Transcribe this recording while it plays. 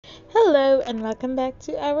Hello and welcome back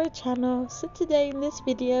to our channel. So today in this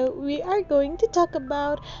video we are going to talk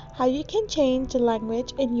about how you can change the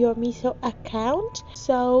language in your Meesho account.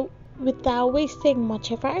 So without wasting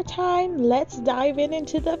much of our time, let's dive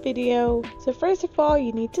into the video. So first of all,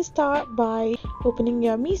 you need to start by opening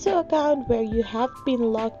your Meesho account where you have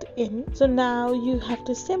been logged in. So now you have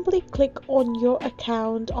to simply click on your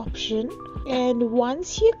account option, and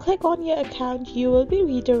once you click on your account you will be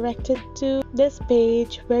redirected to this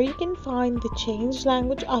page where you can find the change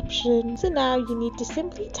language option. So now you need to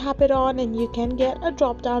simply tap it on and you can get a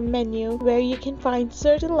drop down menu where you can find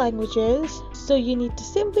certain languages. So you need to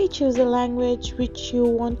simply choose a language which you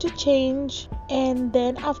want to change, and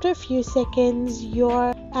then after a few seconds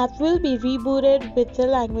your app will be rebooted with the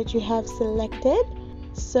language you have selected.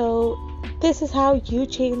 So this is how you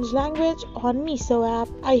change language on Meesho app.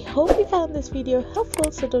 I hope you found this video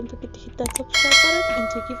helpful, so don't forget to hit that subscribe button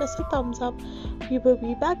and to give us a thumbs up. We will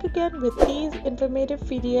be back again with these informative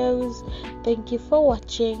videos. Thank you for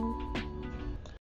watching.